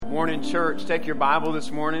Morning, church. Take your Bible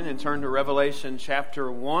this morning and turn to Revelation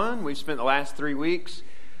chapter 1. We've spent the last 3 weeks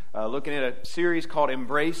looking at a series called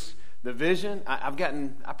Embrace the Vision. I've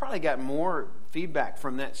probably gotten more feedback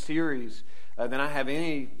from that series than I have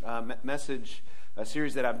any message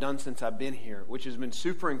series that I've done since I've been here, which has been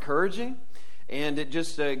super encouraging. And it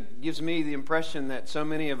just gives me the impression that so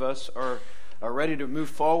many of us are ready to move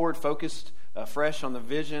forward, focused fresh on the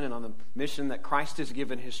vision and on the mission that Christ has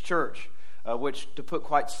given His church. Which, to put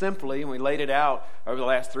quite simply, and we laid it out over the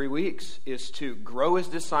last 3 weeks, is to grow as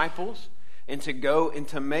disciples and to go and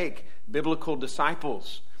to make biblical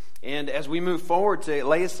disciples. And as we move forward, to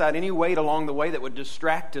lay aside any weight along the way that would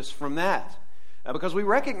distract us from that. Because we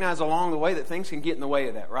recognize along the way that things can get in the way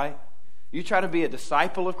of that, right? You try to be a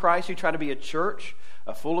disciple of Christ, you try to be a church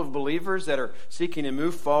full of believers that are seeking to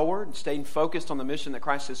move forward and staying focused on the mission that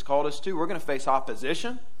Christ has called us to. We're going to face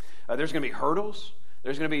opposition. There's going to be hurdles.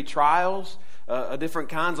 There's going to be trials, different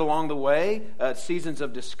kinds along the way, seasons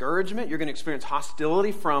of discouragement. You're going to experience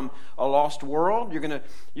hostility from a lost world. You're going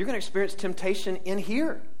to experience temptation in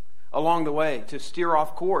here along the way to steer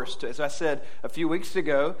off course. As I said a few weeks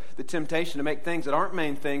ago, the temptation to make things that aren't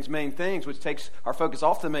main things, which takes our focus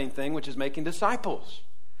off the main thing, which is making disciples.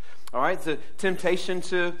 All right, the temptation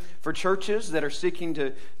for churches that are seeking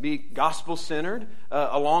to be gospel-centered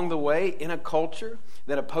along the way in a culture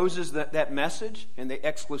that opposes that message and the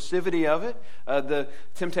exclusivity of it, the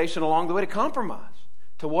temptation along the way to compromise,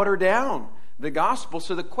 to water down the gospel.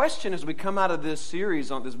 So the question as we come out of this series,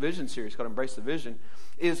 on this vision series called Embrace the Vision,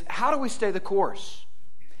 is how do we stay the course?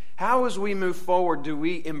 How, as we move forward, do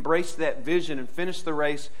we embrace that vision and finish the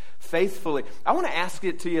race faithfully? I want to ask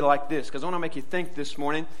it to you like this, because I want to make you think this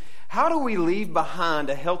morning. How do we leave behind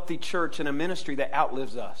a healthy church and a ministry that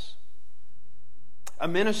outlives us? A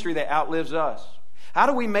ministry that outlives us. How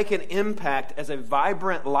do we make an impact as a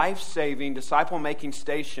vibrant, life-saving, disciple-making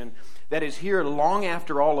station that is here long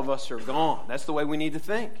after all of us are gone? That's the way we need to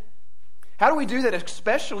think. How do we do that,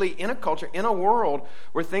 especially in a culture, in a world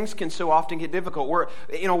where things can so often get difficult? We're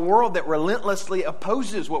in a world that relentlessly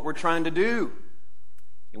opposes what we're trying to do.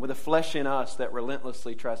 And with a flesh in us that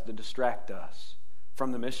relentlessly tries to distract us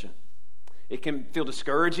from the mission. It can feel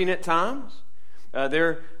discouraging at times.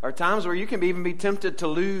 There are times where you can even be tempted to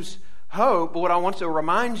lose hope. But what I want to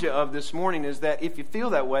remind you of this morning is that if you feel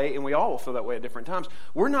that way, and we all will feel that way at different times,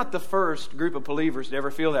 we're not the first group of believers to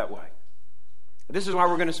ever feel that way. This is why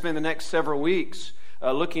we're going to spend the next several weeks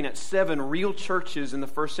looking at 7 real churches in the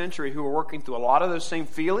first century who are working through a lot of those same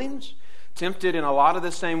feelings, tempted in a lot of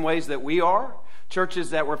the same ways that we are. Churches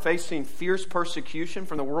that were facing fierce persecution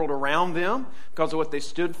from the world around them because of what they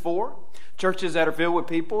stood for. Churches that are filled with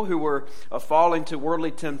people who were falling to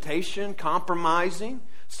worldly temptation, compromising.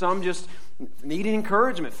 Some just needing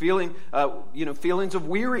encouragement, feelings of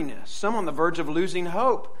weariness. Some on the verge of losing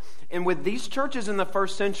hope. And with these churches in the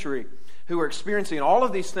first century who are experiencing all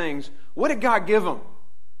of these things, what did God give them?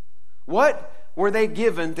 What were they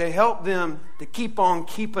given to help them to keep on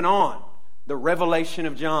keeping on? The revelation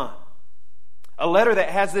of John. A letter that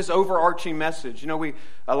has this overarching message. You know, we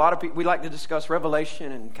like to discuss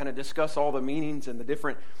Revelation and kind of discuss all the meanings and the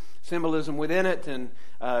different symbolism within it. And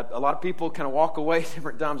a lot of people kind of walk away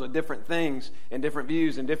different times with different things and different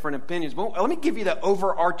views and different opinions. But let me give you the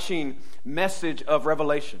overarching message of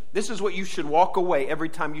Revelation. This is what you should walk away every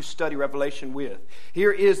time you study Revelation with.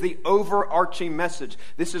 Here is the overarching message.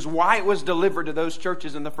 This is why it was delivered to those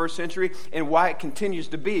churches in the first century and why it continues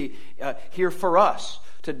to be here for us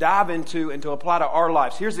to dive into and to apply to our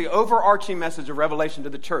lives. Here's the overarching message of Revelation to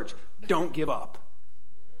the church. Don't give up.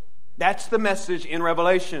 That's the message in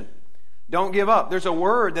Revelation. Don't give up. There's a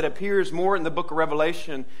word that appears more in the book of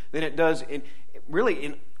Revelation than it does in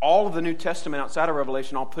all of the New Testament outside of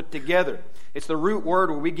Revelation all put together. It's the root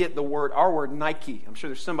word where we get our word Nike. I'm sure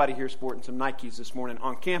there's somebody here sporting some Nikes this morning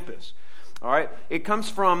on campus. All right? It comes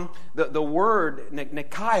from the word,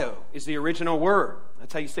 Nikaio is the original word.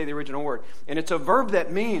 That's how you say the original word. And it's a verb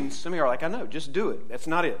that means, some of you are like, I know, just do it. That's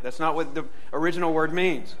not it. That's not what the original word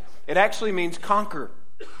means. It actually means conquer.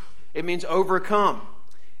 It means overcome.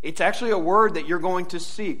 It's actually a word that you're going to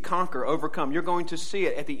see, conquer, overcome. You're going to see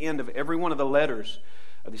it at the end of every one of the letters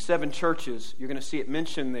of the 7 churches. You're going to see it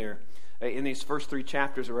mentioned there in these first 3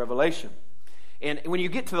 chapters of Revelation. And when you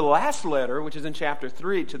get to the last letter, which is in chapter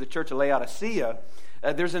 3, to the church of Laodicea,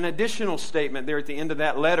 there's an additional statement there at the end of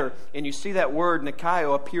that letter, and you see that word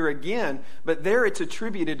Nikaio appear again, but there it's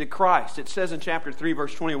attributed to Christ. It says in chapter 3,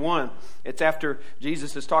 verse 21, it's after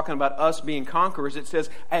Jesus is talking about us being conquerors. It says,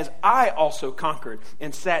 as I also conquered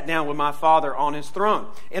and sat down with my Father on His throne.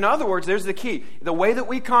 In other words, there's the key. The way that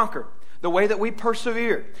we conquer, the way that we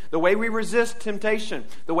persevere, the way we resist temptation,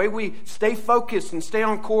 the way we stay focused and stay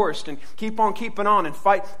on course and keep on keeping on and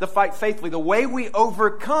fight the fight faithfully. The way we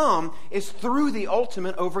overcome is through the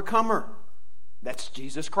ultimate overcomer. That's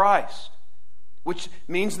Jesus Christ. Which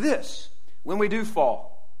means this: when we do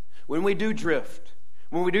fall, when we do drift,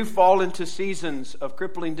 when we do fall into seasons of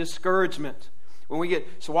crippling discouragement, when we get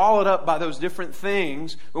swallowed up by those different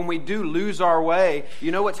things, when we do lose our way,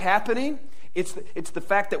 you know what's happening? It's the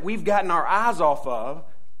fact that we've gotten our eyes off of,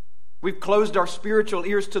 we've closed our spiritual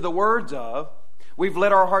ears to the words of, we've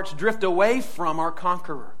let our hearts drift away from our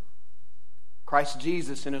conqueror, Christ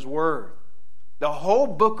Jesus and His Word. The whole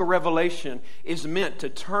book of Revelation is meant to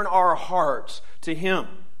turn our hearts to Him.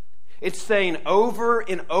 It's saying over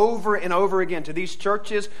and over and over again to these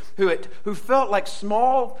churches who felt like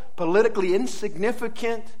small, politically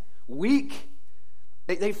insignificant, weak.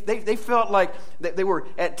 They felt like they were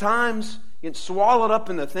at times swallowed up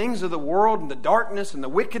in the things of the world and the darkness and the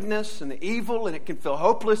wickedness and the evil, and it can feel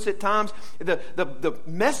hopeless at times. The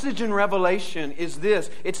message in Revelation is this.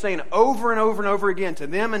 It's saying over and over and over again to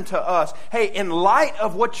them and to us, hey, in light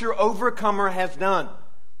of what your overcomer has done,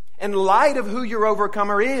 in light of who your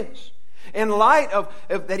overcomer is, in light of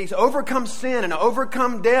that He's overcome sin and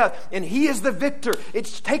overcome death, and He is the victor. It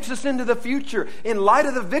takes us into the future. In light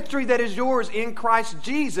of the victory that is yours in Christ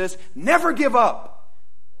Jesus, never give up.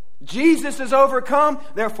 Jesus is overcome,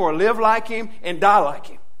 therefore live like Him and die like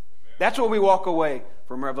Him. That's what we walk away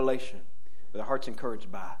from Revelation, with our hearts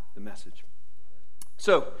encouraged by the message.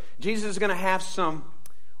 So, Jesus is going to have some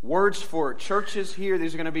words for churches here.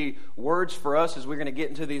 These are going to be words for us as we're going to get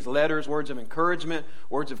into these letters, words of encouragement,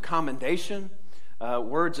 words of commendation,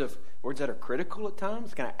 words that are critical at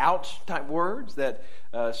times, kind of ouch type words that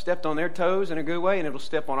stepped on their toes in a good way, and it'll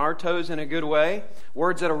step on our toes in a good way.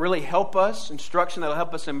 Words that'll really help us, instruction that'll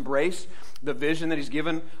help us embrace the vision that He's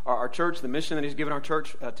given our church, the mission that He's given our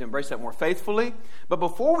church to embrace that more faithfully. But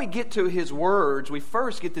before we get to His words, we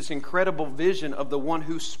first get this incredible vision of the one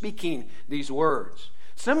who's speaking these words.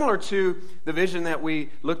 Similar to the vision that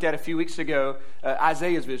we looked at a few weeks ago,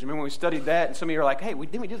 Isaiah's vision. Remember when we studied that, and some of you are like, hey,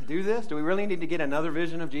 didn't we just do this? Do we really need to get another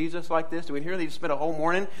vision of Jesus like this? Do we really spend a whole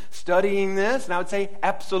morning studying this? And I would say,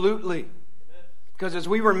 absolutely. Because as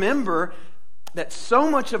we remember that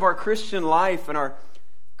so much of our Christian life and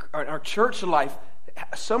our church life,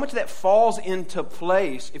 so much of that falls into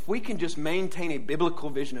place if we can just maintain a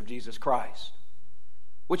biblical vision of Jesus Christ.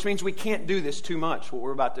 Which means we can't do this too much, what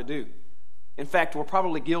we're about to do. In fact, we're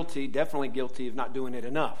probably definitely guilty of not doing it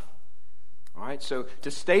enough. All right, so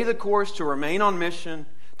to stay the course, to remain on mission,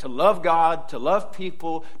 to love God, to love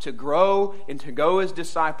people, to grow and to go as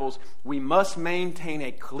disciples, we must maintain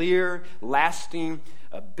a clear, lasting,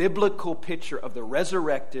 biblical picture of the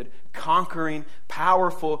resurrected, conquering,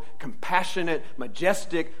 powerful, compassionate,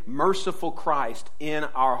 majestic, merciful Christ in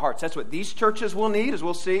our hearts. That's what these churches will need, as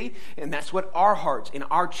we'll see, and that's what our hearts in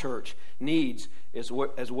our church needs as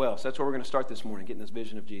well. So that's where we're going to start this morning, getting this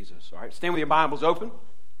vision of Jesus. All right, stand with your Bibles open.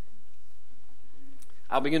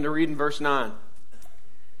 I'll begin to read in verse 9. It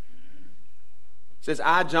says,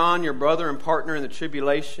 I, John, your brother and partner in the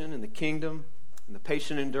tribulation and the kingdom and the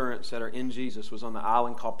patient endurance that are in Jesus, was on the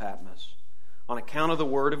island called Patmos, on account of the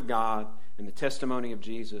word of God and the testimony of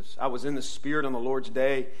Jesus. I was in the Spirit on the Lord's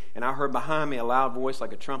day, and I heard behind me a loud voice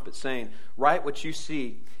like a trumpet saying, write what you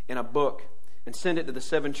see in a book and send it to the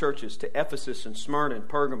 7 churches, to Ephesus and Smyrna and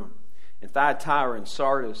Pergamum and Thyatira and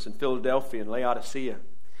Sardis and Philadelphia and Laodicea.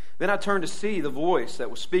 Then I turned to see the voice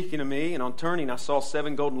that was speaking to me, and on turning I saw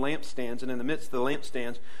 7 golden lampstands, and in the midst of the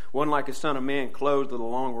lampstands one like a son of man, clothed with a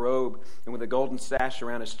long robe and with a golden sash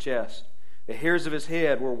around his chest. The hairs of his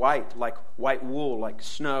head were white, like white wool, like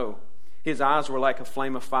snow. His eyes were like a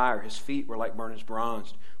flame of fire. His feet were like burnished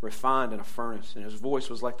bronze, refined in a furnace, and his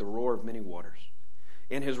voice was like the roar of many waters.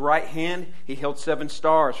 In his right hand he held 7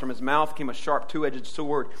 stars. From his mouth came a sharp 2-edged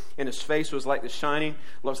sword, and his face was like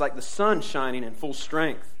the sun shining in full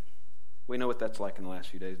strength. We know what that's like in the last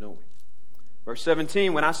few days, don't we? Verse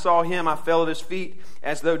 17, when I saw him, I fell at his feet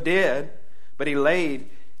as though dead, but he laid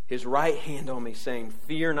his right hand on me, saying,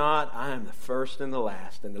 fear not, I am the first and the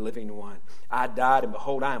last and the living one. I died, and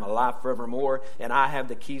behold, I am alive forevermore, and I have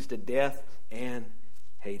the keys to death and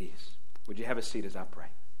Hades. Would you have a seat as I pray?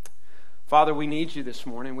 Father, we need you this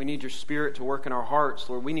morning. We need your Spirit to work in our hearts.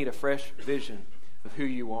 Lord, we need a fresh vision of who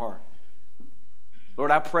you are.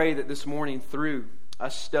 Lord, I pray that this morning, through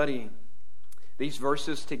us studying these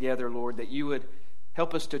verses together, Lord, that you would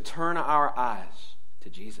help us to turn our eyes to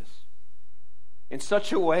Jesus in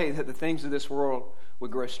such a way that the things of this world would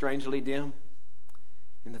grow strangely dim,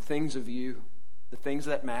 and the things of you, the things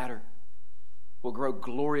that matter, will grow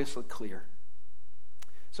gloriously clear.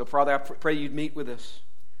 So, Father, I pray you'd meet with us.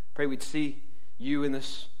 Pray we'd see you in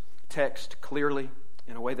this text clearly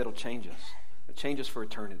in a way that'll change us. It'll change us for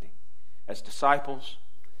eternity as disciples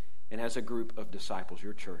and as a group of disciples,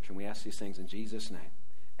 your church. And we ask these things in Jesus' name.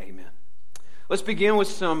 Amen. Let's begin with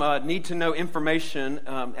some need-to-know information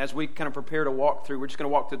as we kind of prepare to walk through. We're just going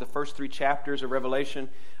to walk through the first 3 chapters of Revelation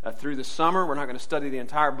through the summer. We're not going to study the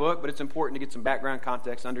entire book, but it's important to get some background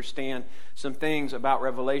context, understand some things about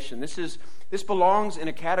Revelation. This belongs in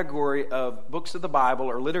a category of books of the Bible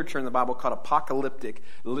or literature in the Bible called apocalyptic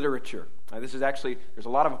literature. There's a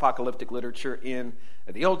lot of apocalyptic literature in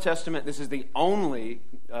the Old Testament. This is the only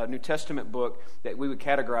New Testament book that we would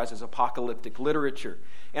categorize as apocalyptic literature.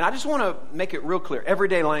 And I just want to make it real clear,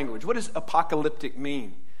 everyday language. What does apocalyptic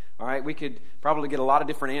mean? All right, we could probably get a lot of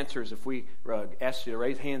different answers if we asked you to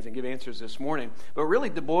raise hands and give answers this morning. But really,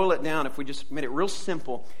 to boil it down, if we just made it real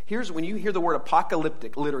simple, here's when you hear the word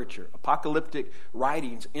apocalyptic literature, apocalyptic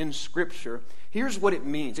writings in Scripture, here's what it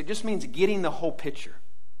means. It just means getting the whole picture.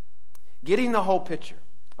 Getting the whole picture.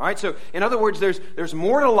 All right, so in other words, there's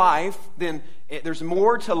more to life to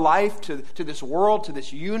this world, to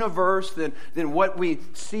this universe than what we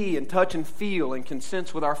see and touch and feel and can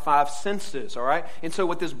sense with our 5 senses. All right, and so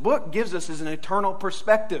what this book gives us is an eternal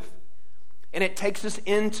perspective, and it takes us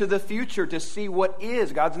into the future to see what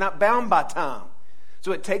is. God's not bound by time.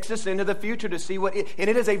 So it takes us into the future to see what is. And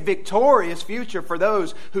it is a victorious future for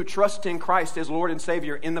those who trust in Christ as Lord and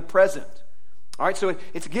Savior in the present. All right, so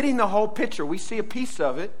it's getting the whole picture. We see a piece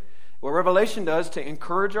of it. What Revelation does to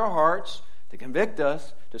encourage our hearts, to convict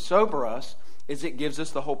us, to sober us, is it gives us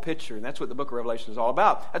the whole picture. And that's what the book of Revelation is all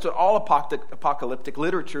about. That's what all apocalyptic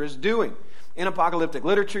literature is doing. In apocalyptic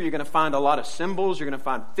literature, you're going to find a lot of symbols. You're going to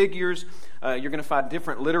find figures. You're going to find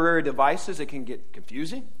different literary devices. It can get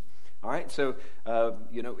confusing. All right, so,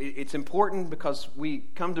 it's important because we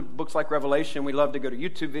come to books like Revelation, we love to go to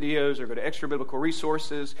YouTube videos or go to extra biblical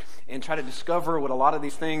resources and try to discover what a lot of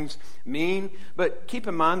these things mean. But keep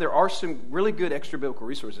in mind, there are some really good extra biblical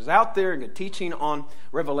resources out there and good teaching on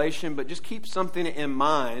Revelation, but just keep something in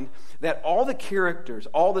mind that all the characters,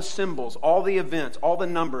 all the symbols, all the events, all the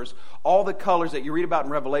numbers, all the colors that you read about in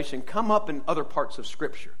Revelation come up in other parts of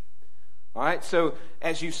Scripture. All right, so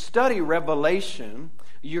as you study Revelation,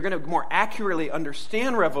 you're going to more accurately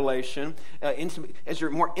understand Revelation as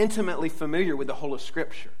you're more intimately familiar with the whole of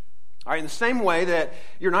Scripture. All right, in the same way that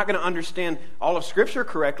you're not going to understand all of Scripture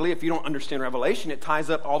correctly if you don't understand Revelation. It ties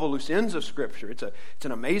up all the loose ends of Scripture. It's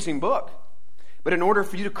an amazing book. But in order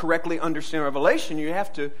for you to correctly understand Revelation, you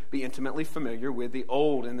have to be intimately familiar with the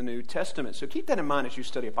Old and the New Testament. So keep that in mind as you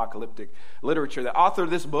study apocalyptic literature. The author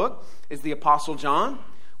of this book is the Apostle John,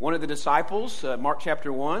 one of the disciples, Mark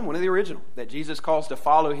chapter 1, one of the original, that Jesus calls to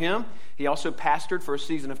follow him. He also pastored for a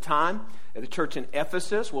season of time at the church in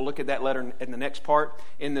Ephesus. We'll look at that letter in the next part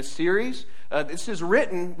in this series. This is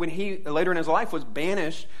written when he, later in his life, was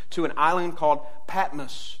banished to an island called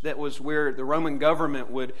Patmos. That was where the Roman government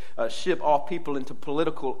would ship off people into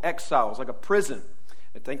political exiles, like a prison.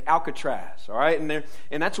 I think Alcatraz, all right?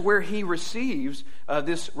 And that's where he receives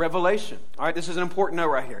this revelation. All right, this is an important note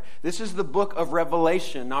right here. This is the book of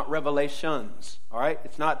Revelation, not Revelations, all right?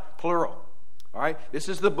 It's not plural, all right? This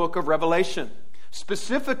is the book of Revelation,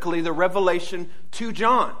 specifically the revelation to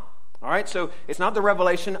John, all right? So it's not the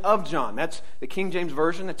revelation of John. That's the King James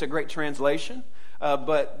Version. That's a great translation,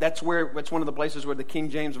 but that's one of the places where the King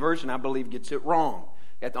James Version, I believe, gets it wrong.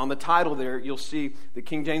 On the title there, you'll see the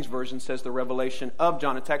King James Version says the revelation of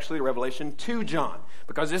John. It's actually a revelation to John,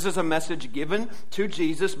 because this is a message given to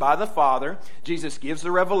Jesus by the Father. Jesus gives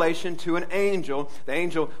the revelation to an angel. The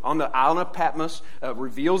angel on the island of Patmos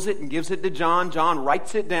reveals it and gives it to John. John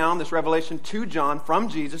writes it down, this revelation to John from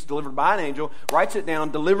Jesus, delivered by an angel, writes it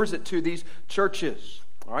down, delivers it to these churches.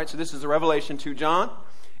 All right, so this is the revelation to John.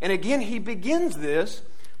 And again, he begins this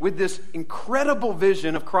with this incredible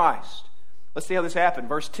vision of Christ. Let's see how this happened.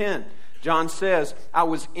 Verse 10, John says, I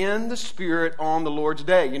was in the Spirit on the Lord's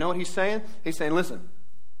day. You know what he's saying? He's saying, listen,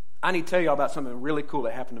 I need to tell you all about something really cool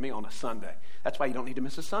that happened to me on a Sunday. That's why you don't need to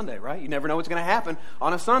miss a Sunday, right? You never know what's going to happen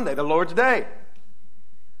on a Sunday, the Lord's day.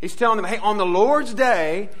 He's telling them, hey, on the Lord's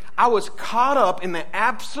day, I was caught up in the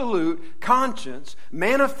absolute conscience,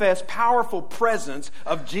 manifest, powerful presence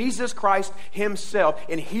of Jesus Christ himself.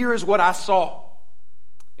 And here is what I saw.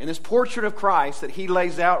 In this portrait of Christ that he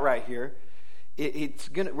lays out right here,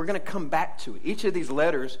 we're going to come back to it. Each of these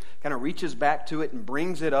letters kind of reaches back to it and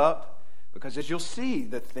brings it up, because as you'll see,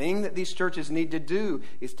 the thing that these churches need to do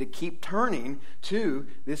is to keep turning to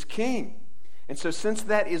this King. And so since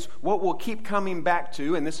that is what we'll keep coming back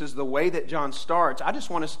to, and this is the way that John starts, I just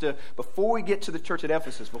want us to, before we get to the church at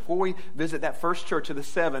Ephesus, before we visit that first church of the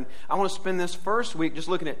seven, I want to spend this first week just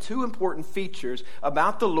looking at two important features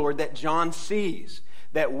about the Lord that John sees,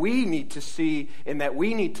 that we need to see and that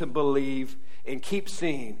we need to believe and keep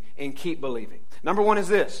seeing and keep believing. Number one is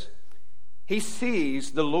this: he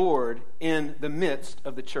sees the Lord in the midst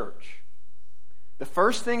of the church. The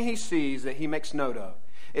first thing he sees that he makes note of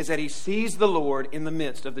is that he sees the Lord in the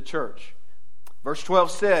midst of the church. Verse 12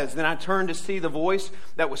 says, "Then I turned to see the voice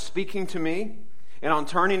that was speaking to me, and on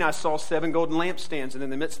turning I saw 7 golden lampstands, and in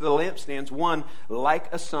the midst of the lampstands one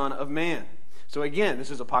like a son of man." So again, this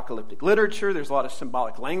is apocalyptic literature. There's a lot of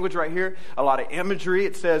symbolic language right here, a lot of imagery.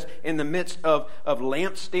 It says in the midst of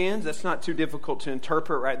lampstands. That's not too difficult to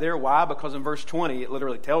interpret right there. Why? Because in verse 20, it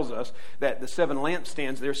literally tells us that the 7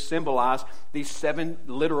 lampstands there symbolize these 7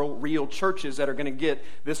 literal, real churches that are going to get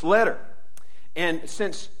this letter. And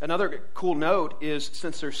since another cool note is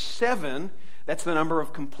since there's 7, that's the number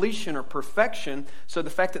of completion or perfection. So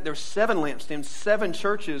the fact that there's 7 lampstands, 7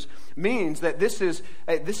 churches, means that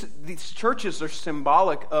these churches are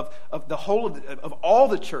symbolic of the whole of all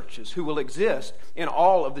the churches who will exist in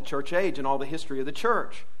all of the church age and all the history of the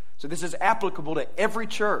church. So this is applicable to every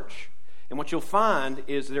church. And what you'll find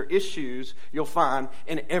is there are issues you'll find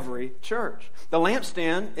in every church. The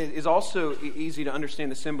lampstand is also easy to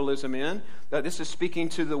understand the symbolism in. This is speaking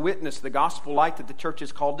to the witness, the gospel light that the church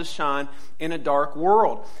is called to shine in a dark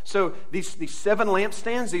world. So these 7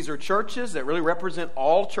 lampstands, these are churches that really represent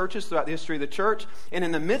all churches throughout the history of the church. And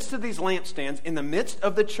in the midst of these lampstands, in the midst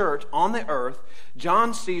of the church on the earth,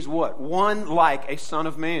 John sees what? One like a son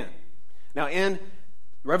of man. Now in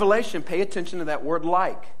Revelation, pay attention to that word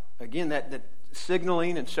like. Again, that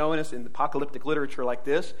signaling and showing us in apocalyptic literature like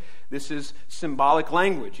this is symbolic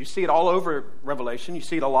language. You see it all over Revelation. You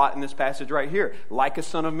see it a lot in this passage right here. Like a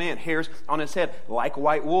son of man, hairs on his head, like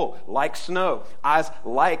white wool, like snow, eyes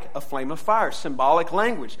like a flame of fire. Symbolic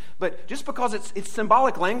language. But just because it's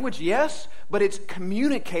symbolic language, yes, but it's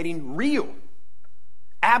communicating real,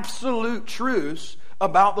 absolute truths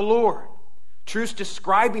about the Lord. Truths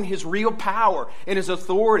describing His real power and His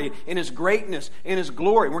authority and His greatness and His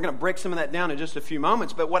glory. We're going to break some of that down in just a few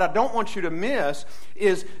moments. But what I don't want you to miss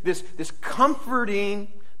is this comforting,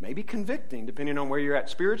 maybe convicting, depending on where you're at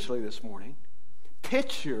spiritually this morning,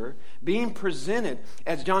 picture being presented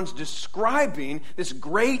as John's describing this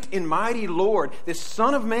great and mighty Lord, this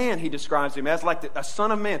Son of Man, he describes Him as like a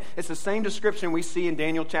Son of Man. It's the same description we see in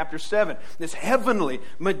Daniel chapter 7. This heavenly,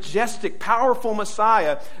 majestic, powerful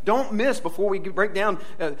Messiah. Don't miss, before we break down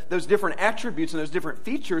those different attributes and those different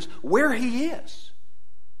features, where He is.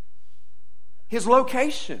 His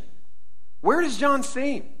location. Where does John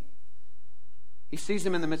see Him? He sees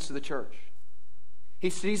Him in the midst of the church.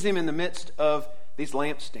 He sees Him in the midst of these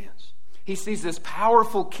lampstands. He sees this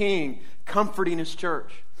powerful King comforting His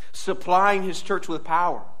church, supplying His church with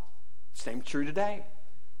power. Same true today.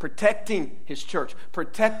 Protecting His church,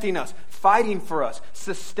 protecting us, fighting for us,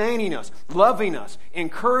 sustaining us, loving us,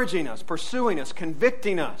 encouraging us, pursuing us,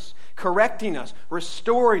 convicting us, correcting us,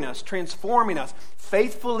 restoring us, transforming us,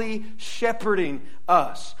 faithfully shepherding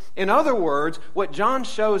us. In other words, what John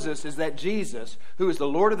shows us is that Jesus, who is the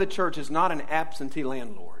Lord of the church, is not an absentee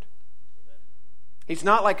landlord. He's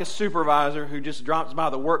not like a supervisor who just drops by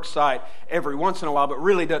the work site every once in a while but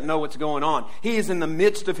really doesn't know what's going on. He is in the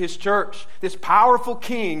midst of His church. This powerful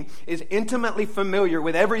King is intimately familiar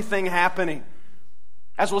with everything happening.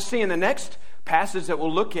 As we'll see in the next passage that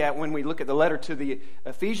we'll look at when we look at the letter to the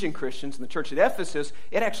Ephesian Christians in the church at Ephesus,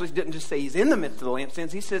 it actually didn't just say He's in the midst of the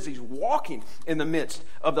lampstands. He says He's walking in the midst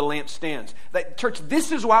of the lampstands. That, church,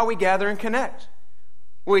 this is why we gather and connect.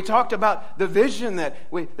 We talked about the vision,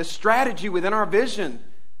 the strategy within our vision.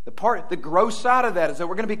 The gross side of that is that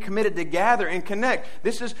we're going to be committed to gather and connect.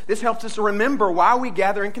 This helps us to remember why we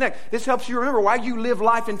gather and connect. This helps you remember why you live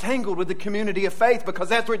life entangled with the community of faith, because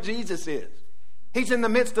that's what Jesus is. He's in the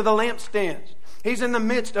midst of the lampstands. He's in the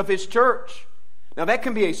midst of His church. Now that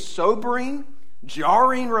can be a sobering,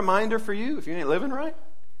 jarring reminder for you if you ain't living right.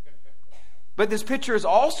 But this picture is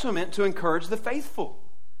also meant to encourage the faithful.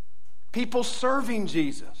 People serving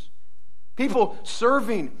Jesus. People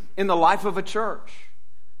serving in the life of a church,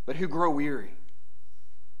 but who grow weary.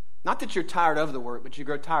 Not that you're tired of the work, but you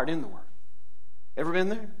grow tired in the work. Ever been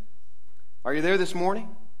there? Are you there this morning?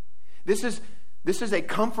 This is a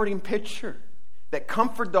comforting picture that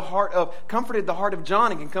comforted the heart of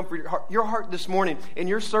John and can comfort your heart this morning in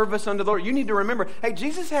your service unto the Lord. You need to remember, hey,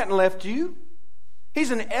 Jesus hadn't left you. He's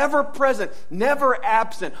an ever-present, never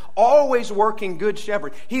absent, always working good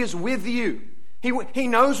shepherd. He is with you. He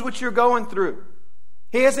knows what you're going through.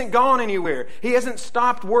 He hasn't gone anywhere. He hasn't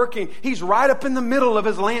stopped working. He's right up in the middle of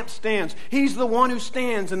his lampstands. He's the one who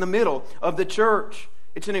stands in the middle of the church.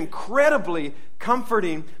 It's an incredibly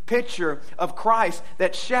comforting picture of Christ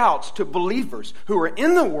that shouts to believers who are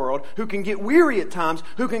in the world, who can get weary at times,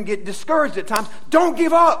 who can get discouraged at times. Don't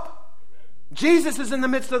give up. Jesus is in the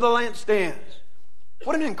midst of the lampstands.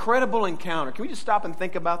 What an incredible encounter. Can we just stop and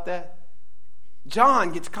think about that?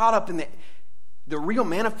 John gets caught up in the real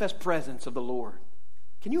manifest presence of the Lord.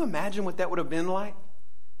 Can you imagine what that would have been like?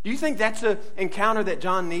 Do you think that's an encounter that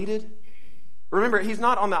John needed? Remember, he's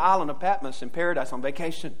not on the island of Patmos in paradise on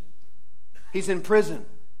vacation. He's in prison,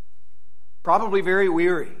 probably very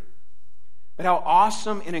weary. But how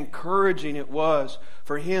awesome and encouraging it was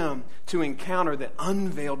for him to encounter the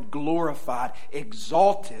unveiled, glorified,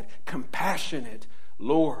 exalted, compassionate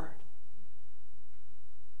Lord.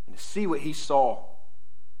 And to see what he saw.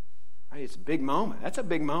 Right, it's a big moment. That's a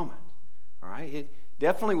big moment. All right? It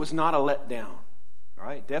definitely was not a letdown. All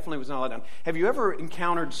right? Definitely was not a letdown. Have you ever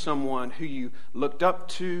encountered someone who you looked up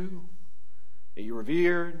to, that you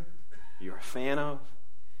revered, you're a fan of,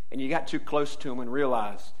 and you got too close to them and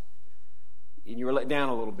realized, and you were let down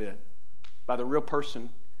a little bit by the real person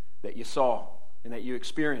that you saw and that you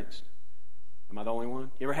experienced? Am I the only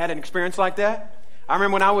one? You ever had an experience like that? I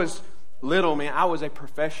remember when I was little, man, I was a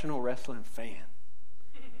professional wrestling fan.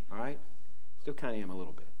 All right? Still kind of am a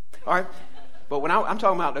little bit. All right? But when I'm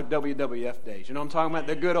talking about the WWF days, you know what I'm talking about?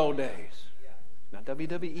 The good old days. Not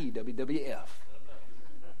WWE, WWF.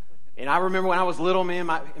 And I remember when I was little, man,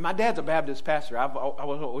 my dad's a Baptist pastor. I've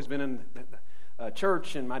always been in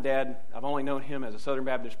church, and my dad, I've only known him as a Southern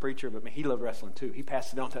Baptist preacher, but man, he loved wrestling too. He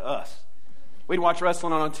passed it on to us. We'd watch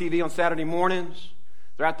wrestling on TV on Saturday mornings,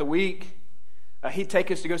 throughout the week. He'd take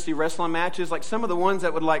us to go see wrestling matches, like some of the ones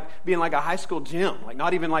that would like be in like a high school gym, like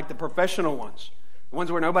not even like the professional ones. The ones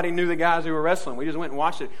where nobody knew the guys who were wrestling. We just went and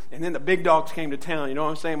watched it. And then the big dogs came to town. You know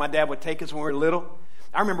what I'm saying? My dad would take us when we were little.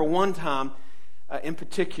 I remember one time in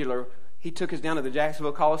particular, he took us down to the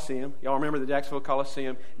Jacksonville Coliseum. Y'all remember the Jacksonville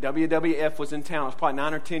Coliseum? WWF was in town. I was probably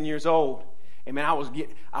 9 or 10 years old. And man, I was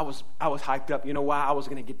hyped up. You know why? I was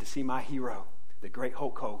going to get to see my hero, the great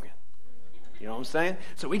Hulk Hogan. You know what I'm saying?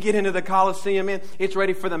 So we get into the Coliseum, man. It's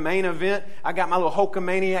ready for the main event. I got my little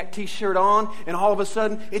Hulkamaniac t-shirt on, and all of a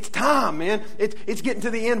sudden, it's time, man. It's getting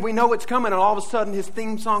to the end. We know it's coming, and all of a sudden, his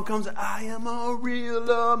theme song comes, I am a real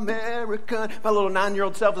American. My little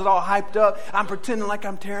 9-year-old self is all hyped up. I'm pretending like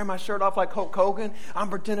I'm tearing my shirt off like Hulk Hogan.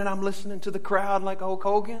 I'm pretending I'm listening to the crowd like Hulk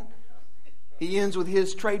Hogan. He ends with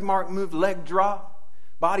his trademark move, leg drop.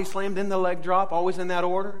 Body slammed in the leg drop, always in that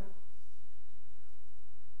order.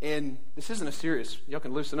 And this isn't a serious, y'all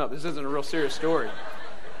can loosen up. This isn't a real serious story.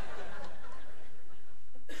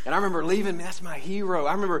 And I remember leaving, man, that's my hero.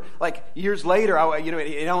 I remember like years later,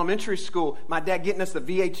 in elementary school, my dad getting us the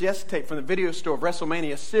VHS tape from the video store of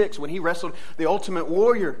WrestleMania 6 when he wrestled the Ultimate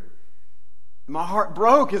Warrior. My heart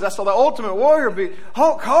broke as I saw the Ultimate Warrior be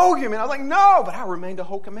Hulk Hogan, man. I was like, no, but I remained a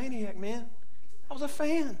Hulkamaniac, man. I was a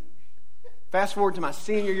fan. Fast forward to my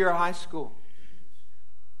senior year of high school.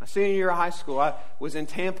 My senior year of high school, I was in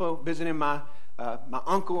Tampa visiting my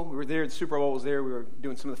uncle. We were there, the Super Bowl was there. We were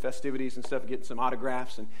doing some of the festivities and stuff, getting some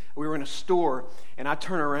autographs. And we were in a store, and I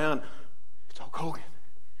turn around. It's Hulk Hogan.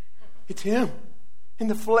 It's him in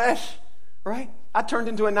the flesh, right? I turned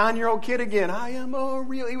into a 9-year-old kid again. I am a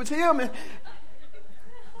real, it was him.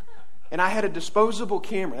 And I had a disposable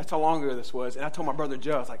camera. That's how long ago this was. And I told my brother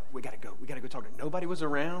Joe, I was like, we got to go talk to him. Nobody was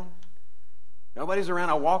around. Nobody's around.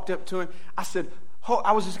 I walked up to him. I said,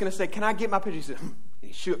 I was just going to say, can I get my picture? He said, and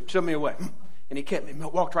he shoved me away. And he kept me,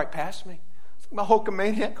 walked right past me. My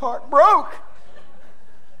Hulkamaniac heart broke.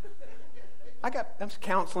 I'm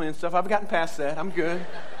counseling and stuff. I've gotten past that. I'm good.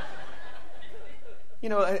 You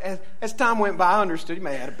know, as time went by, I understood he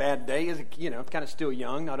may have had a bad day. Kind of still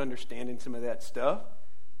young, not understanding some of that stuff.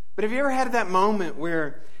 But have you ever had that moment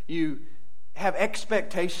where you have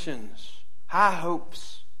expectations, high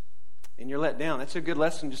hopes, and you're let down? That's a good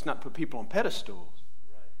lesson, just not put people on pedestals.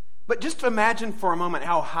 But just imagine for a moment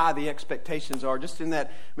how high the expectations are, just in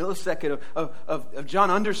that millisecond of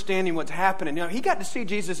John understanding what's happening. You know, he got to see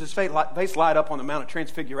Jesus' face light up on the Mount of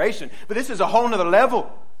Transfiguration, but this is a whole nother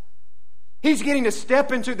level. He's getting to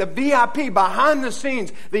step into the VIP, behind the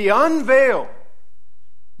scenes, the unveiled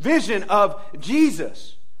vision of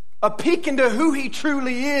Jesus. A peek into who he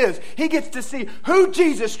truly is. He gets to see who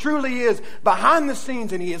Jesus truly is behind the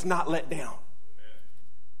scenes, and he is not let down.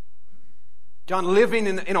 John, living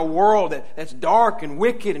in a world that's dark and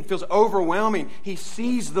wicked and feels overwhelming, he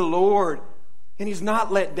sees the Lord. And he's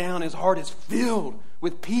not let down. His heart is filled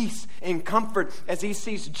with peace and comfort as he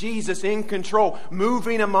sees Jesus in control,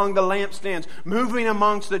 moving among the lampstands, moving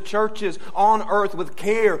amongst the churches on earth with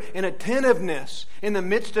care and attentiveness in the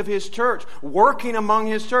midst of his church, working among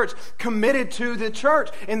his church, committed to the church.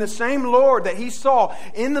 And the same Lord that he saw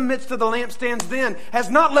in the midst of the lampstands then has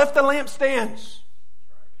not left the lampstands.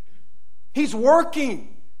 He's working.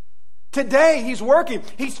 Today, he's working.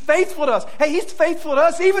 He's faithful to us. Hey, he's faithful to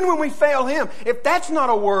us even when we fail him. If that's not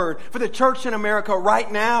a word for the church in America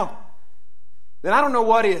right now, then I don't know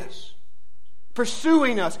what is.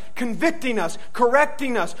 Pursuing us, convicting us,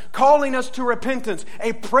 correcting us, calling us to repentance.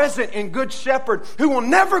 A present and good shepherd who will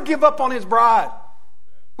never give up on his bride.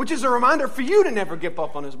 Which is a reminder for you to never give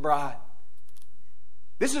up on his bride.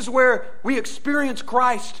 This is where we experience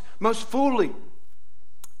Christ most fully.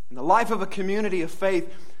 In the life of a community of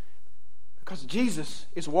faith, because Jesus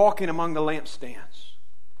is walking among the lampstands.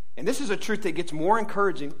 And this is a truth that gets more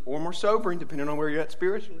encouraging or more sobering, depending on where you're at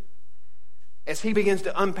spiritually, as he begins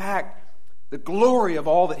to unpack the glory of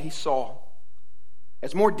all that he saw.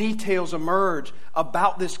 As more details emerge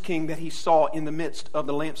about this king that he saw in the midst of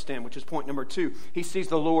the lampstand, which is point number 2. He sees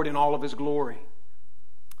the Lord in all of his glory.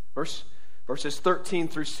 Verses 13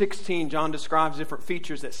 through 16, John describes different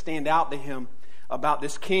features that stand out to him about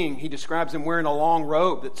this king. He describes him wearing a long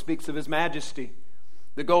robe that speaks of his majesty.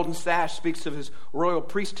 The golden sash speaks of his royal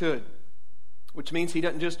priesthood, which means he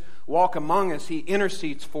doesn't just walk among us, he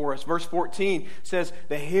intercedes for us. Verse 14 says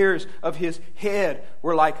the hairs of his head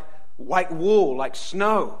were like white wool, like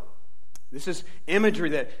snow. This is imagery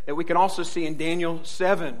that we can also see in Daniel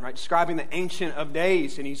 7, right? Describing the Ancient of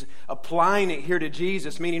Days, and he's applying it here to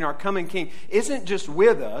Jesus, meaning our coming King isn't just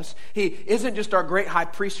with us. He isn't just our great high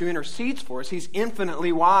priest who intercedes for us. He's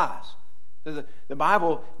infinitely wise. The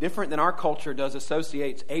Bible, different than our culture does,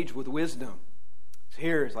 associates age with wisdom. His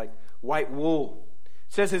hair is like white wool.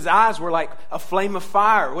 It says his eyes were like a flame of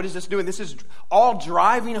fire. What is this doing? This is all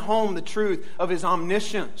driving home the truth of his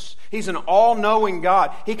omniscience. He's an all-knowing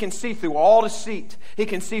God. He can see through all deceit. He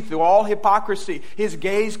can see through all hypocrisy. His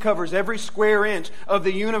gaze covers every square inch of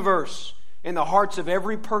the universe and the hearts of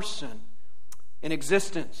every person in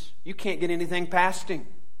existence. You can't get anything past him.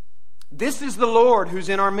 This is the Lord who's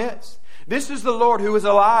in our midst. This is the Lord who is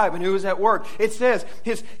alive and who is at work. It says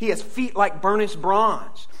he has feet like burnished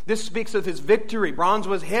bronze. This speaks of his victory. Bronze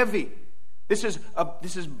was heavy. This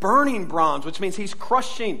is burning bronze, which means he's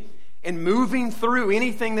crushing and moving through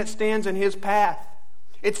anything that stands in his path.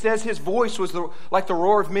 It says his voice was like the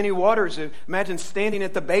roar of many waters. Imagine standing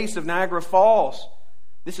at the base of Niagara Falls.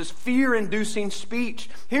 This is fear-inducing speech.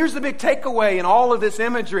 Here's the big takeaway in all of this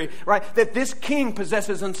imagery, right? That this king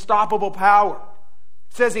possesses unstoppable power.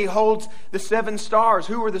 It says he holds the 7 stars.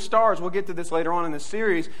 Who are the stars? We'll get to this later on in the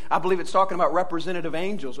series. I believe it's talking about representative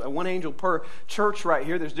angels. 1 angel per church right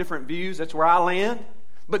here. There's different views. That's where I land.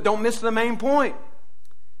 But don't miss the main point.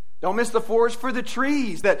 Don't miss the forest for the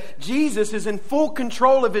trees. That Jesus is in full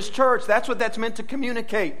control of his church. That's what that's meant to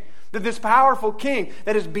communicate. That this powerful king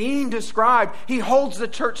that is being described, he holds the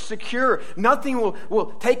church secure. Nothing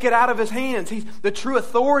will take it out of his hands. He's the true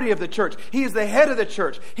authority of the church. He is the head of the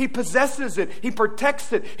church. He possesses it. He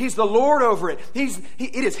protects it. He's the Lord over it. It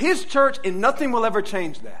is his church, and nothing will ever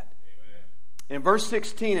change that. Amen. In verse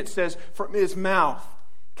 16 it says, from his mouth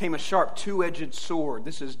came a sharp 2-edged sword.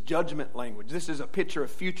 This is judgment language. This is a picture of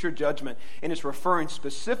future judgment, and it's referring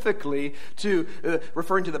specifically to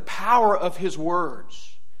the power of his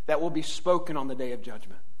words that will be spoken on the day of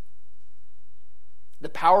judgment. The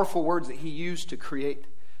powerful words that he used to create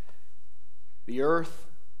the earth,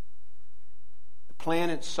 the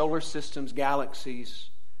planets, solar systems, galaxies,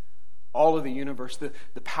 all of the universe.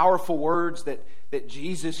 The powerful words that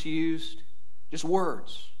Jesus used, just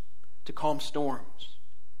words to calm storms.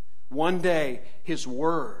 One day, his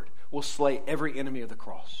word will slay every enemy of the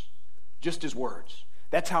cross. Just his words.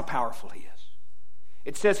 That's how powerful he is.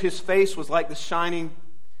 It says his face was like the sun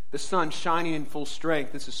shining in full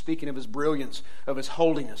strength. This is speaking of his brilliance, of his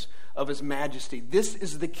holiness, of his majesty. This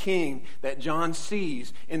is the king that John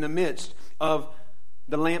sees in the midst of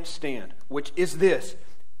the lampstand, which is this.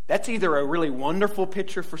 That's either a really wonderful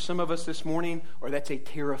picture for some of us this morning, or that's a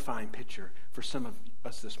terrifying picture for some of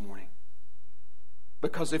us this morning.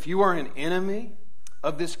 Because if you are an enemy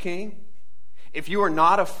of this king, if you are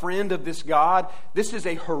not a friend of this God, this is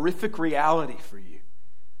a horrific reality for you.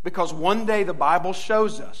 Because one day the Bible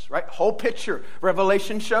shows us, right? Whole picture.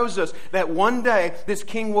 Revelation shows us that one day this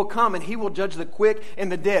king will come and he will judge the quick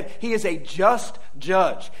and the dead. He is a just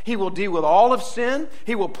judge. He will deal with all of sin.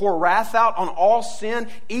 He will pour wrath out on all sin,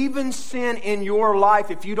 even sin in your life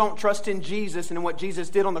if you don't trust in Jesus and in what Jesus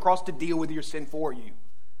did on the cross to deal with your sin for you.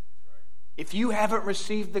 If you haven't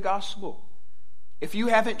received the gospel, if you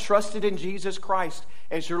haven't trusted in Jesus Christ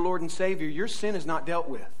as your Lord and Savior, your sin is not dealt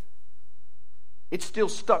with. It's still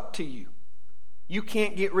stuck to you. You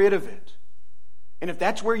can't get rid of it. And if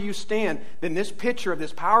that's where you stand, then this picture of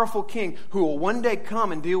this powerful king who will one day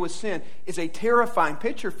come and deal with sin is a terrifying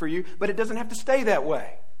picture for you, but it doesn't have to stay that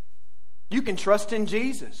way. You can trust in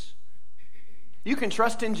Jesus. You can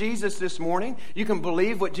trust in Jesus this morning. You can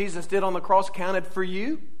believe what Jesus did on the cross counted for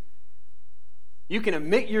you. You can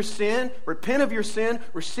admit your sin, repent of your sin,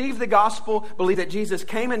 receive the gospel, believe that Jesus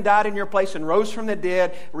came and died in your place and rose from the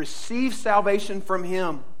dead, receive salvation from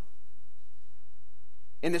Him.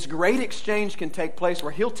 And this great exchange can take place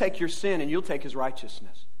where He'll take your sin and you'll take His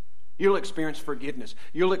righteousness. You'll experience forgiveness.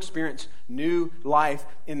 You'll experience new life.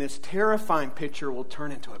 And this terrifying picture will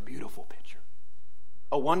turn into a beautiful picture.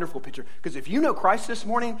 A wonderful picture. Because if you know Christ this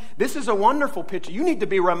morning, this is a wonderful picture. You need to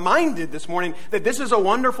be reminded this morning that this is a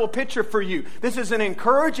wonderful picture for you. This is an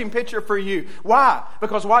encouraging picture for you. Why?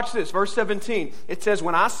 Because watch this, verse 17. It says,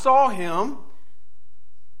 when I saw Him,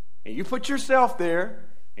 and you put yourself there,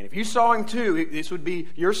 and if you saw Him too, this would be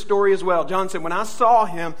your story as well. John said, when I saw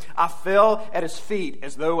Him, I fell at His feet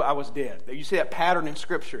as though I was dead. You see that pattern in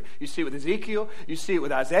Scripture. You see it with Ezekiel. You see it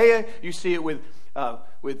with Isaiah. You see it with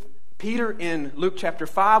Peter in Luke chapter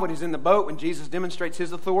 5 when he's in the boat, when Jesus demonstrates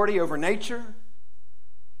His authority over nature.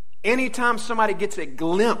 Anytime somebody gets a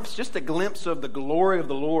glimpse, just a glimpse of the glory of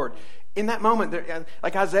the Lord, in that moment,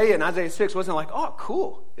 like Isaiah in Isaiah 6 wasn't like, oh,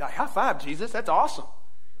 cool, high five, Jesus, that's awesome.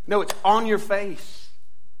 No, it's on your face.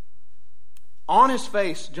 On His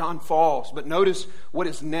face, John falls. But notice what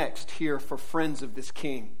is next here for friends of this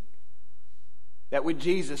King. That with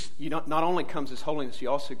Jesus, not only comes His holiness, you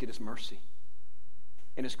also get His mercy.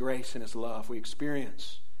 And His grace and His love. We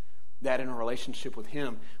experience that in a relationship with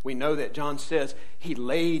Him. We know that John says, He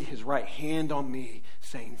laid His right hand on me,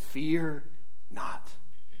 saying, fear not.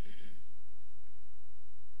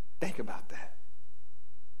 Think about that.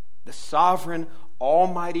 The sovereign,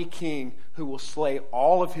 almighty King who will slay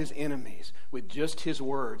all of His enemies with just His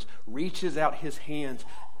words, reaches out His hand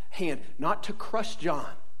not to crush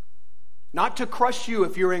John, not to crush you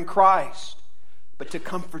if you're in Christ, but to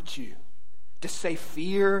comfort you. To say,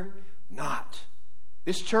 fear not.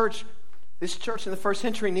 This church in the first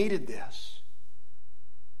century needed this.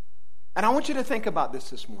 And I want you to think about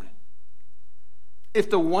this morning.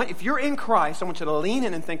 If you're in Christ, I want you to lean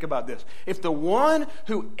in and think about this. If the one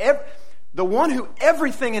who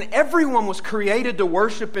everything and everyone was created to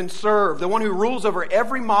worship and serve, the one who rules over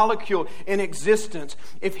every molecule in existence,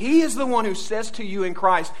 if He is the one who says to you in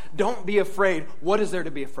Christ, don't be afraid, what is there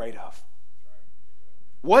to be afraid of?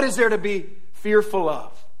 What is there to be fearful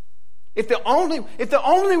of? If the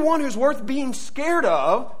only one who's worth being scared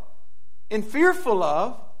of and fearful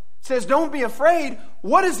of says don't be afraid,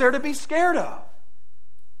 what is there to be scared of?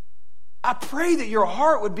 I pray that your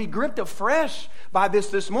heart would be gripped afresh by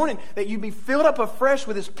this morning, that you'd be filled up afresh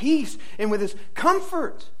with His peace and with His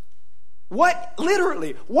comfort. What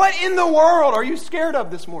in the world are you scared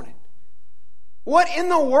of this morning? What in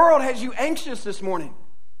the world has you anxious this morning?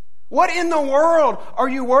 What in the world are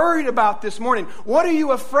you worried about this morning? What are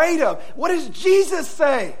you afraid of? What does Jesus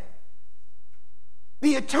say?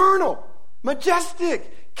 The eternal,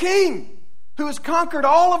 majestic King who has conquered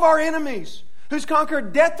all of our enemies, who's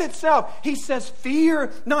conquered death itself. He says, fear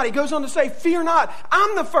not. He goes on to say, fear not.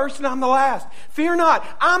 I'm the first and I'm the last. Fear not.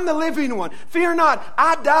 I'm the living one. Fear not.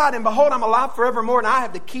 I died and behold, I'm alive forevermore and I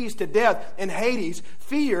have the keys to death and Hades.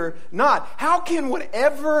 Fear not. How can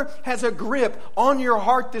whatever has a grip on your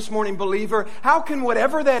heart this morning, believer, how can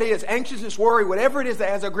whatever that is, anxiousness, worry, whatever it is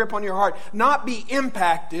that has a grip on your heart, not be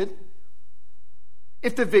impacted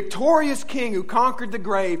if the victorious King who conquered the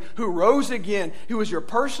grave, who rose again, who is your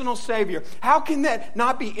personal Savior, how can that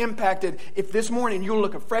not be impacted if this morning you'll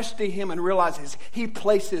look afresh to Him and realize He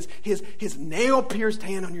places His nail-pierced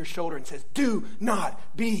hand on your shoulder and says, do not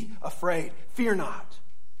be afraid. Fear not.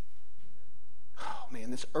 Oh man,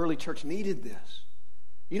 this early church needed this.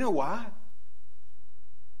 You know why?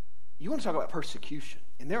 You want to talk about persecution.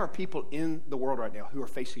 And there are people in the world right now who are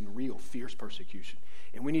facing real fierce persecution.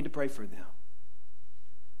 And we need to pray for them.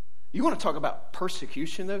 You want to talk about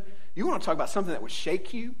persecution, though? You want to talk about something that would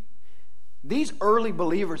shake you? These early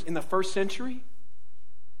believers in the first century,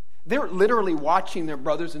 they're literally watching their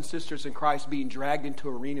brothers and sisters in Christ being dragged into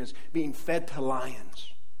arenas, being fed to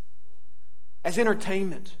lions as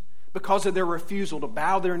entertainment because of their refusal to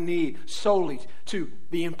bow their knee solely to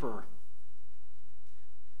the emperor.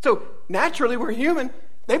 So naturally, we're human.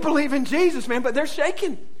 They believe in Jesus, man, but they're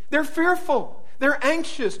shaken. They're fearful. They're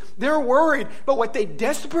anxious. They're worried. But what they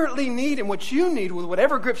desperately need and what you need with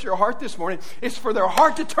whatever grips your heart this morning is for their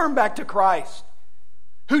heart to turn back to Christ,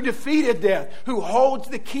 who defeated death, who holds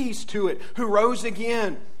the keys to it, who rose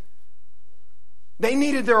again. They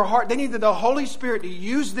needed their heart. They needed the Holy Spirit to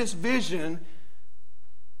use this vision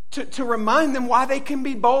to remind them why they can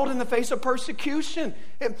be bold in the face of persecution.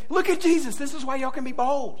 Look at Jesus. This is why y'all can be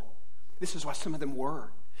bold. This is why some of them were.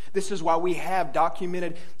 This is why we have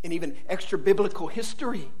documented and even extra biblical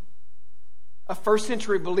history of first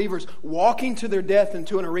century believers walking to their death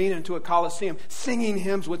into an arena, into a coliseum, singing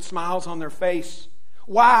hymns with smiles on their face.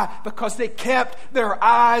 Why? Because they kept their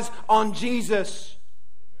eyes on Jesus.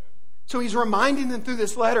 So he's reminding them through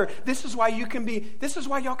this letter, this is why y'all can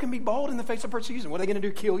be bold in the face of persecution. What are they going to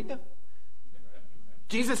do? Kill you?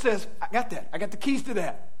 Jesus says, I got that. I got the keys to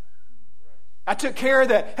that. I took care of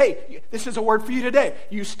that. Hey, this is a word for you today.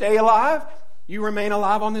 You stay alive. You remain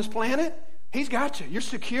alive on this planet. He's got you. You're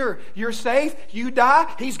secure. You're safe. You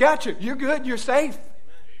die. He's got you. You're good. You're safe.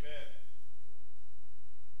 Amen.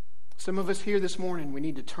 Some of us here this morning, we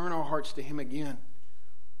need to turn our hearts to him again.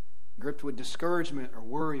 Gripped with discouragement or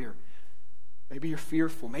worry, or maybe you're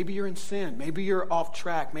fearful. Maybe you're in sin. Maybe you're off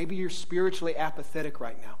track. Maybe you're spiritually apathetic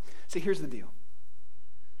right now. See, here's the deal.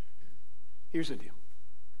 Here's the deal,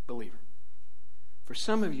 believer. For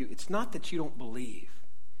some of you, it's not that you don't believe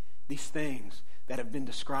these things that have been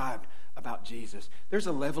described about Jesus. There's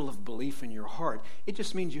a level of belief in your heart. It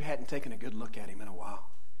just means you hadn't taken a good look at him in a while.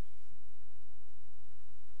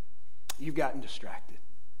 You've gotten distracted.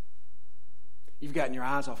 You've gotten your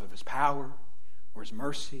eyes off of his power, or his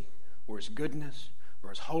mercy, or his goodness,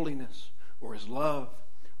 or his holiness, or his love,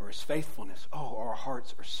 or his faithfulness. Oh, our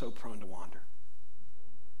hearts are so prone to wander.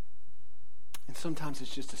 And sometimes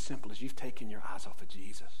it's just as simple as you've taken your eyes off of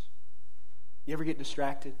Jesus. You ever get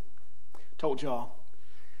distracted? Told y'all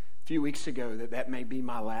a few weeks ago that may be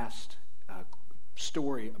my last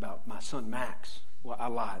story about my son Max. Well, I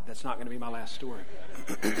lied. That's not going to be my last story.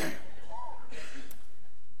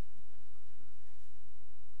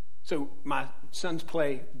 So my sons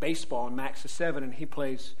play baseball, and Max is 7, and he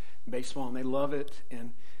plays baseball, and they love it.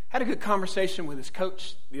 And had a good conversation with his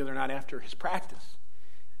coach the other night after his practice.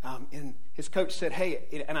 And his coach said,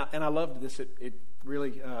 hey, and I loved this. It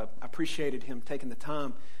really appreciated him taking the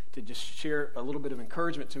time to just share a little bit of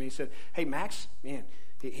encouragement to me. He said, hey, Max, man,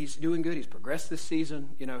 he's doing good. He's progressed this season.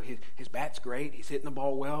 You know, his bat's great. He's hitting the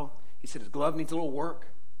ball well. He said his glove needs a little work.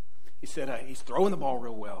 He said he's throwing the ball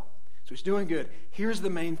real well. So he's doing good. Here's the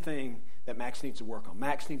main thing that Max needs to work on.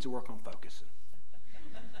 Max needs to work on focusing.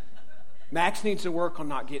 Max needs to work on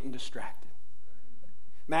not getting distracted.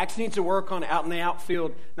 Max needs to work on out in the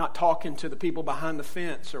outfield not talking to the people behind the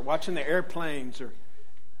fence or watching the airplanes. Or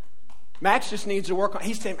Max just needs to work on.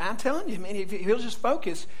 He's saying, I'm telling you, man, if he'll just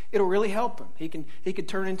focus, it'll really help him. He could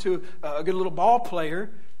turn into a good little ball player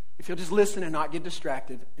if he'll just listen and not get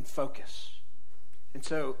distracted and focus. And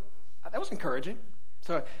so that was encouraging.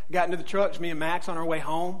 So I got into the trucks, me and Max on our way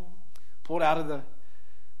home, pulled out of the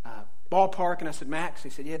ballpark, and I said, Max, he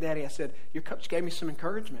said, yeah, Daddy. I said, your coach gave me some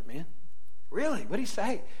encouragement, man. Really? What did he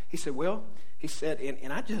say? He said, well, he said,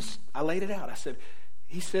 and I laid it out. I said,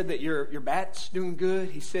 he said that your bat's doing good.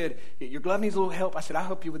 He said, your glove needs a little help. I said, I'll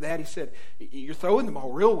help you with that. He said, you're throwing the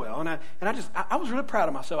ball real well. And I was really proud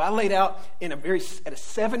of myself. I laid out at a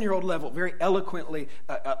 7-year-old level, very eloquently,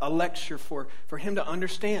 a lecture for him to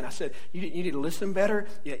understand. I said, you need to listen better.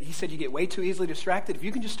 Yeah, he said, you get way too easily distracted. If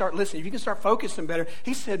you can just start listening, if you can start focusing better.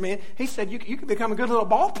 He said, man, you can become a good little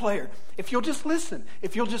ball player if you'll just listen,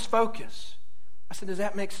 if you'll just focus. I said, does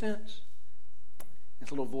that make sense?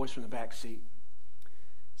 This little voice from the back seat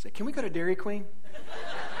said, can we go to Dairy Queen? I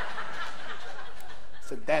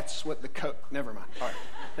said, that's what the coach... Never mind. All right,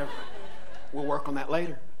 never mind. We'll work on that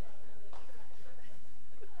later.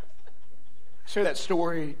 Share that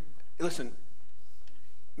story. Listen,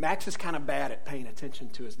 Max is kind of bad at paying attention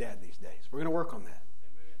to his dad these days. We're going to work on that.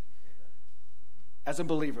 As a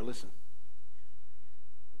believer, listen.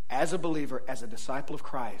 As a believer, as a disciple of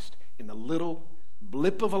Christ, in the little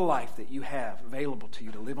blip of a life that you have available to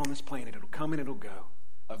you to live on this planet, it'll come and it'll go.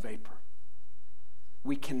 A vapor.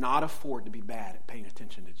 We cannot afford to be bad at paying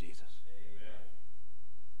attention to Jesus. Amen.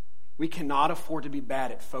 We cannot afford to be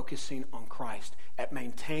bad at focusing on Christ, at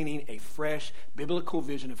maintaining a fresh biblical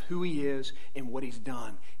vision of who he is and what he's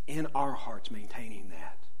done in our hearts, maintaining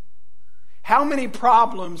that. How many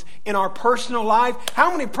problems in our personal life,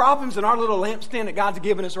 how many problems in our little lampstand that God's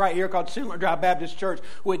given us right here called Similar Drive Baptist Church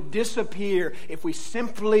would disappear if we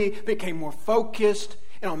simply became more focused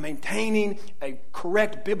and on maintaining a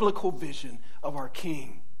correct biblical vision of our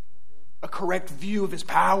King, a correct view of his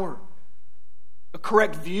power, a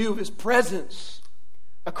correct view of His presence,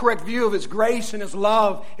 a correct view of His grace and His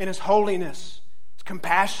love and His holiness, His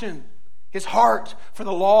compassion, His heart for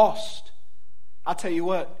the lost. I'll tell you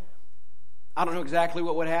what, I don't know exactly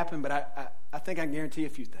what would happen, but I think I can guarantee a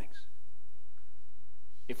few things.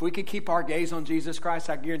 If we could keep our gaze on Jesus Christ,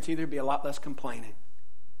 I guarantee there'd be a lot less complaining.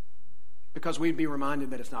 Because we'd be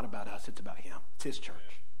reminded that it's not about us, it's about Him. It's His church.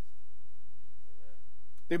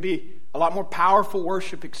 There'd be a lot more powerful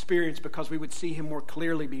worship experience because we would see Him more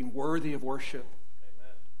clearly being worthy of worship.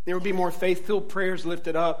 Amen. There would be more faith-filled prayers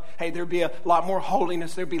lifted up. Hey, there'd be a lot more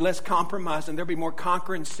holiness. There'd be less compromise, and there'd be more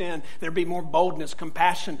conquering sin. There'd be more boldness,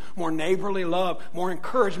 compassion, more neighborly love, more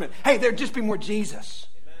encouragement. Hey, there'd just be more Jesus.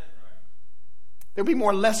 Amen. There'd be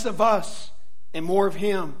more less of us and more of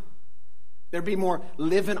Him. There'd be more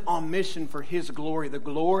living on mission for His glory, the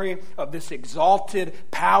glory of this exalted,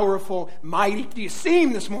 powerful, mighty. Do you see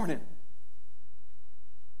Him this morning?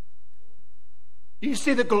 Do you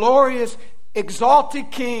see the glorious,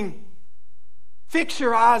 exalted King? Fix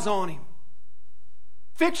your eyes on Him.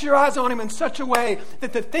 Fix your eyes on Him in such a way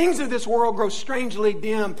that the things of this world grow strangely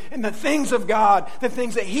dim, and the things of God, the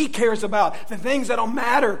things that He cares about, the things that will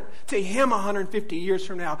matter to Him 150 years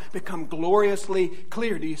from now, become gloriously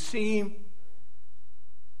clear. Do you see Him?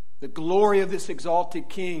 The glory of this exalted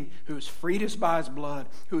King who has freed us by His blood,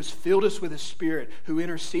 who has filled us with His Spirit, who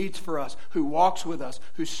intercedes for us, who walks with us,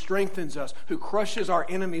 who strengthens us, who crushes our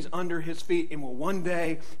enemies under His feet and will one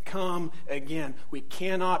day come again. We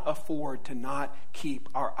cannot afford to not keep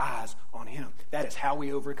our eyes on Him. That is how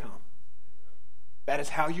we overcome. That is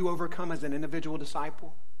how you overcome as an individual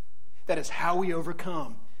disciple. That is how we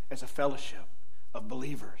overcome as a fellowship of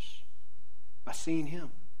believers. By seeing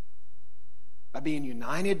Him. By being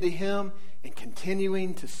united to Him and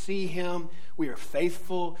continuing to see Him, we are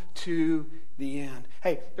faithful to the end.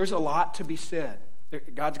 Hey, there's a lot to be said.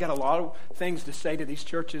 God's got a lot of things to say to these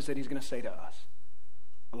churches that He's going to say to us.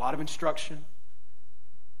 A lot of instruction,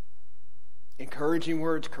 encouraging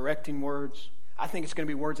words, correcting words. I think it's going to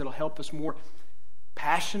be words that will help us more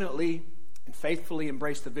passionately and faithfully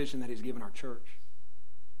embrace the vision that He's given our church.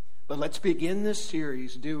 But let's begin this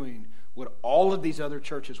series doing what all of these other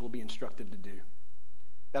churches will be instructed to do.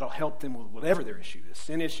 That'll help them with whatever their issue is.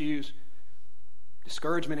 Sin issues,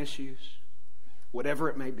 discouragement issues, whatever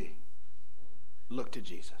it may be. Look to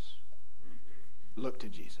Jesus. Look to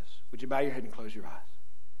Jesus. Would you bow your head and close your eyes?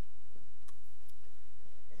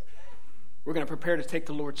 We're going to prepare to take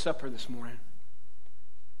the Lord's Supper this morning.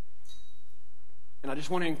 And I just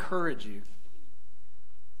want to encourage you.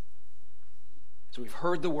 So we've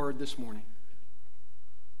heard the word this morning.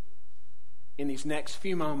 In these next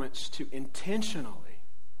few moments to intentionally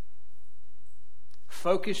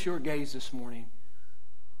focus your gaze this morning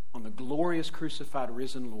on the glorious crucified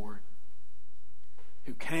risen Lord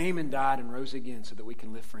who came and died and rose again so that we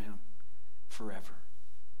can live for Him forever.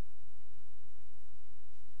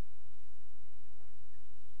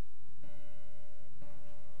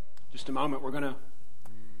 Just a moment, we're going to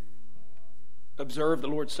observe the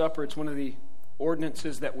Lord's Supper. It's one of the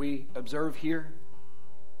ordinances that we observe here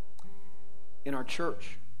in our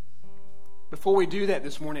church. Before we do that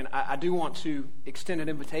this morning, I do want to extend an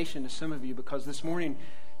invitation to some of you, because this morning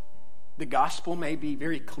the gospel may be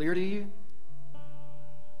very clear to you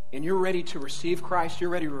and you're ready to receive Christ,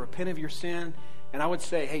 you're ready to repent of your sin, and I would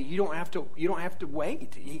say, hey, you don't have to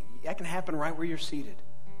wait. That can happen right where you're seated.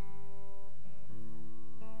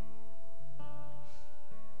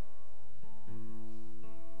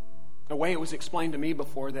 The way it was explained to me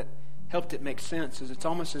before that helped it make sense is it's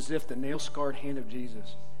almost as if the nail-scarred hand of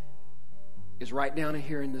Jesus is right down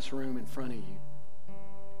here in this room in front of you.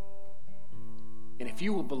 And if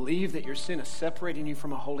you will believe that your sin is separating you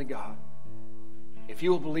from a holy God, if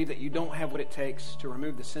you will believe that you don't have what it takes to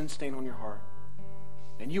remove the sin stain on your heart,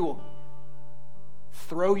 and you will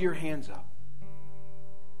throw your hands up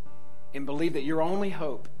and believe that your only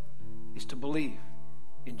hope is to believe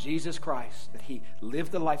in Jesus Christ, that He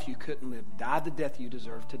lived the life you couldn't live, died the death you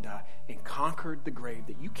deserved to die, and conquered the grave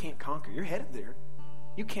that you can't conquer. You're headed there.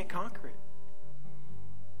 You can't conquer it.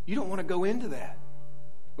 You don't want to go into that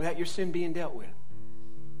without your sin being dealt with.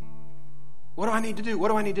 What do I need to do? What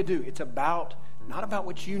do I need to do? It's not about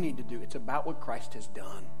what you need to do. It's about what Christ has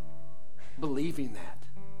done. Believing that.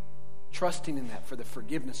 Trusting in that for the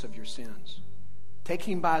forgiveness of your sins. Take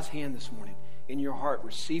Him by His hand this morning in your heart.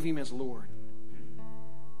 Receive Him as Lord.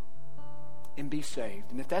 And be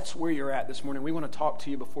saved. And if that's where you're at this morning, we want to talk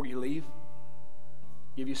to you before you leave.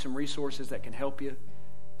 Give you some resources that can help you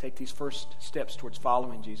take these first steps towards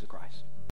following Jesus Christ.